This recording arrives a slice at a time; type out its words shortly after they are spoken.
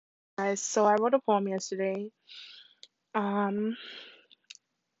Guys, so I wrote a poem yesterday. Um,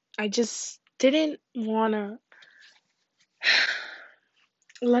 I just didn't wanna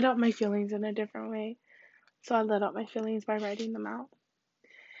let out my feelings in a different way. So I let out my feelings by writing them out.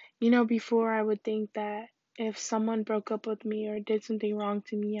 Before I would think that if someone broke up with me or did something wrong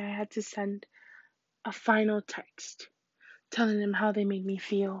to me, I had to send a final text telling them how they made me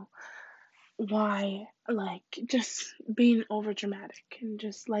feel, why, like just being over dramatic and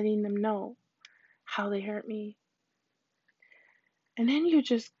just letting them know how they hurt me. And then you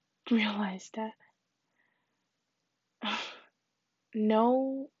just realize that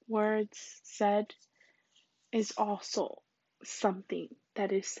no words said is also something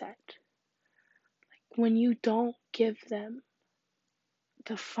that is said. When you don't give them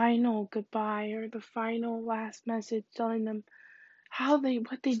the final goodbye or the final last message telling them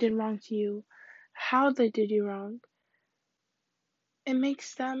what they did wrong to you, how they did you wrong, it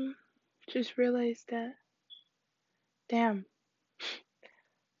makes them just realize that, damn,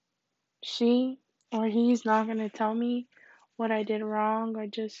 she or he's not gonna tell me what I did wrong or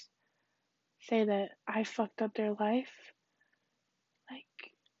just say that I fucked up their life.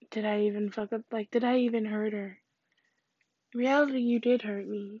 Like, did I even fuck up? Like, did I even hurt her? In reality, you did hurt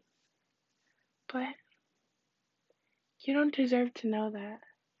me, but you don't deserve to know that.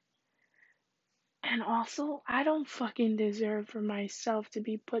 And also, I don't fucking deserve for myself to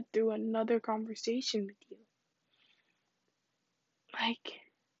be put through another conversation with you. Like,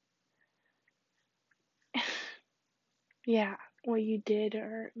 yeah, what you did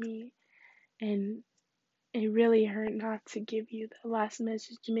hurt me, and it really hurt not to give you the last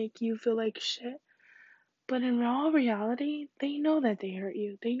message to make you feel like shit. But in all reality, they know that they hurt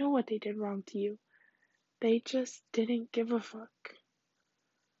you. They know what they did wrong to you. They just didn't give a fuck.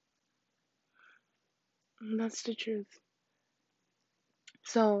 And that's the truth.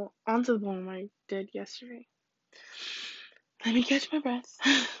 So, on to the poem I did yesterday. Let me catch my breath.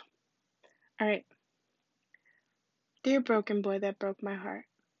 Alright. Dear broken boy that broke my heart,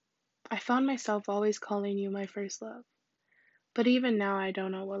 I found myself always calling you my first love. But even now, I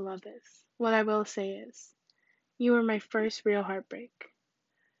don't know what love is. What I will say is, you were my first real heartbreak.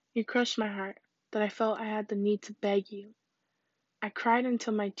 You crushed my heart, that I felt I had the need to beg you. I cried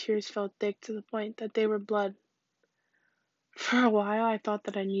until my tears felt thick to the point that they were blood. For a while, I thought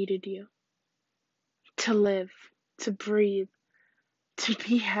that I needed you. To live, to breathe, to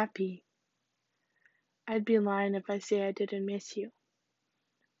be happy. I'd be lying if I say I didn't miss you,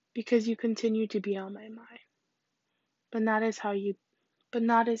 because you continue to be on my mind. But not as how you but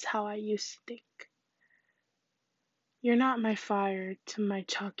not as how I used to think. You're not my fire to my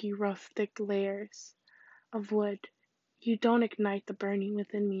chalky, rough, thick layers of wood. You don't ignite the burning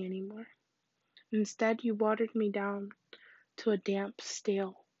within me anymore. Instead, you watered me down to a damp,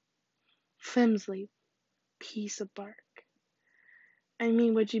 stale, flimsy piece of bark. I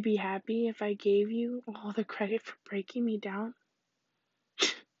mean, would you be happy if I gave you all the credit for breaking me down?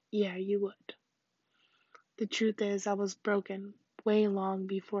 Yeah, you would. The truth is, I was broken way long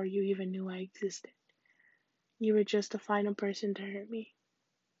before you even knew I existed. You were just the final person to hurt me.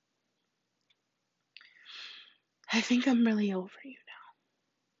 I think I'm really over you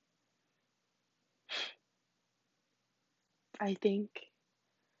now. I think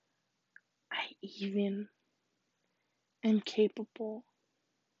I even am capable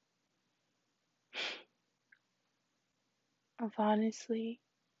of honestly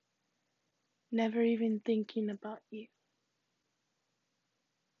never even thinking about you.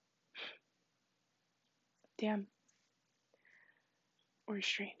 Damn, or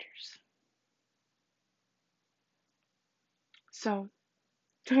strangers. So,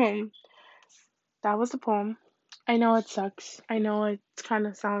 that was the poem. I know it sucks. I know it kind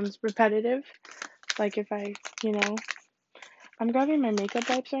of sounds repetitive. Like if you know, I'm grabbing my makeup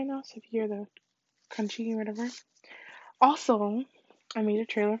wipes right now, so if you hear the crunchy or whatever. Also, I made a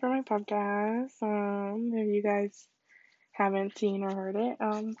trailer for my podcast. If you guys haven't seen or heard it,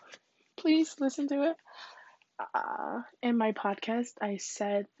 please listen to it. In my podcast, I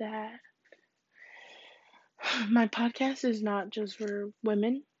said that my podcast is not just for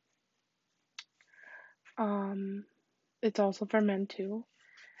women. Um, it's also for men too,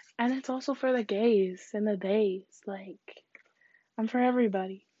 and it's also for the gays and the theys. Like, I'm for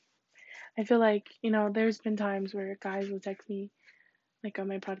everybody. I feel like there's been times where guys will text me like on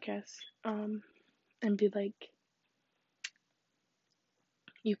my podcast, and be like,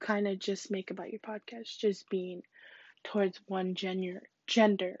 you kind of just make about your podcast just being towards one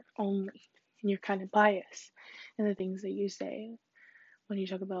gender only, and you're kind of biased in the things that you say when you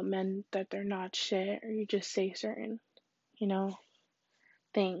talk about men that they're not shit, or you just say certain, you know,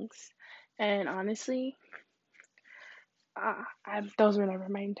 things. And honestly, those were never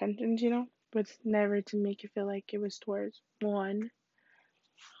my intentions, was never to make you feel like it was towards one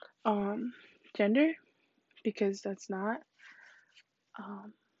um gender, because that's not.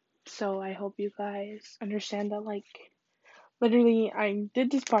 Um, so I hope you guys understand that, like, literally, I did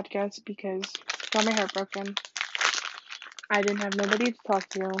this podcast because I got my heart broken. I didn't have nobody to talk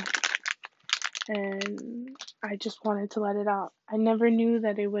to, and I just wanted to let it out. I never knew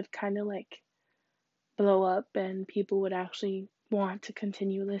that it would kind of like blow up and people would actually want to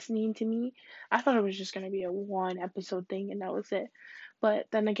continue listening to me. I thought it was just going to be a one episode thing and that was it. But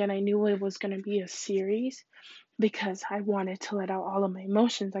then again, I knew it was going to be a series because I wanted to let out all of my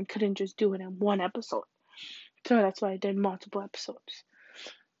emotions. I couldn't just do it in one episode. So that's why I did multiple episodes.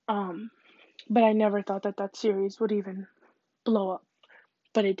 Um, but I never thought that that series would even blow up,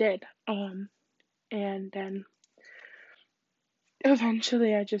 but it did. And then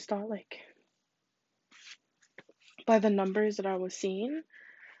eventually I just thought, like, by the numbers that I was seeing,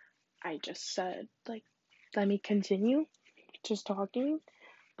 I just said, like, let me continue just talking,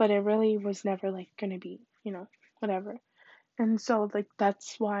 but it really was never like gonna be, whatever. And so, like,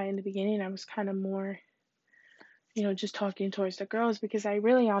 that's why in the beginning I was kind of more, just talking towards the girls, because I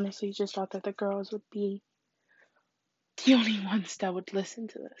really honestly just thought that the girls would be the only ones that would listen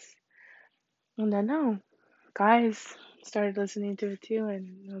to this. And then, no, guys started listening to it too,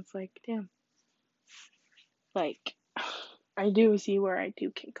 and I was like, damn, like, I do see where I do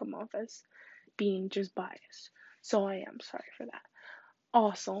can come off as being just biased. So I am sorry for that.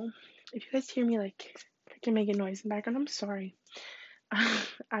 Also, if you guys hear me like freaking making noise in the background, I'm sorry.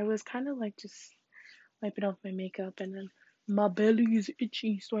 I was kind of like just wiping off my makeup, and then my belly is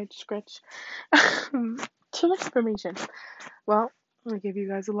itchy, so I had to scratch. Too much information. Well, I gave you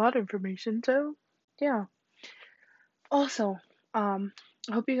guys a lot of information, so yeah. Also, I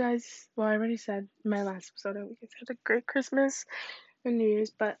hope you guys, well, I already said in my last episode, I hope you guys had a great Christmas and New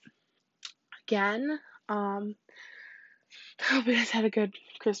Year's, but again, I hope you guys had a good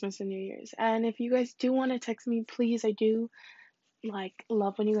Christmas and New Year's. And if you guys do want to text me, please, I do like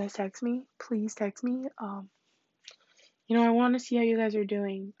love when you guys text me. Please text me. I want to see how you guys are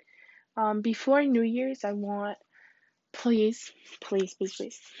doing. Before New Year's, I want, please, please, please,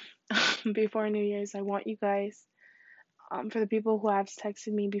 please. Before New Year's, I want you guys, for the people who have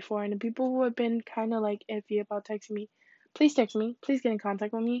texted me before and the people who have been kind of like iffy about texting me, please text me. Please get in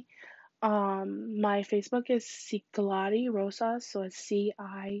contact with me. My Facebook is Ciclari Rosas, so it's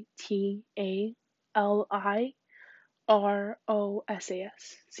CITALIROSAS,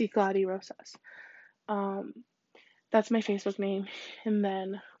 Ciclari Rosas. Um, that's my Facebook name, and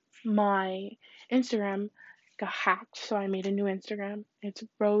then my Instagram got hacked, so I made a new Instagram. It's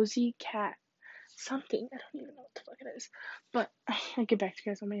Rosie Cat something. I don't even know what the fuck it is, but I'll get back to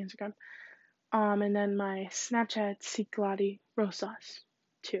you guys on my Instagram. And then my Snapchat, Ciclari Rosas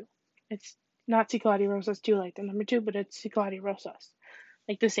 2. It's not Ciclari Rosas 2 like the number 2, but it's Ciclari Rosas,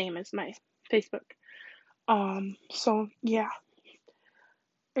 like the same as my Facebook. So yeah,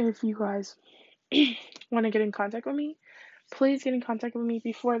 if you guys want to get in contact with me, please get in contact with me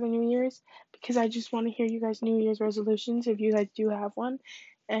before the New Year's, because I just want to hear you guys' New Year's resolutions if you guys do have one,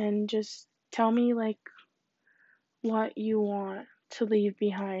 and just tell me like what you want to leave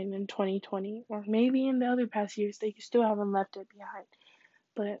behind in 2020, or maybe in the other past years that you still haven't left it behind.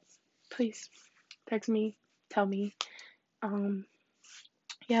 But please text me, tell me.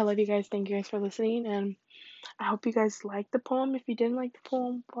 Yeah, I love you guys. Thank you guys for listening, and I hope you guys liked the poem. If you didn't like the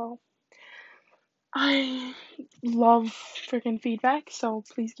poem, well, I love freaking feedback, so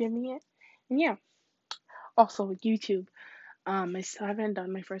please give me it. And yeah, also YouTube. I still haven't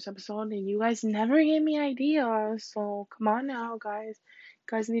done my first episode, and you guys never gave me ideas. So come on now, guys. You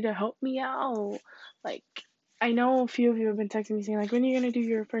guys need to help me out. Like, I know a few of you have been texting me saying like, when are you gonna do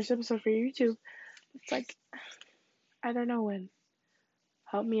your first episode for YouTube? It's like, I don't know when.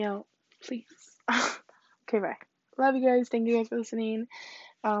 Help me out, please. Okay, bye. Love you guys. Thank you guys for listening.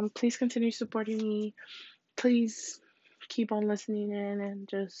 Please continue supporting me. Please keep on listening in and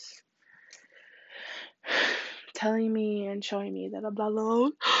just telling me and showing me that I'm not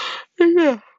alone. Yeah.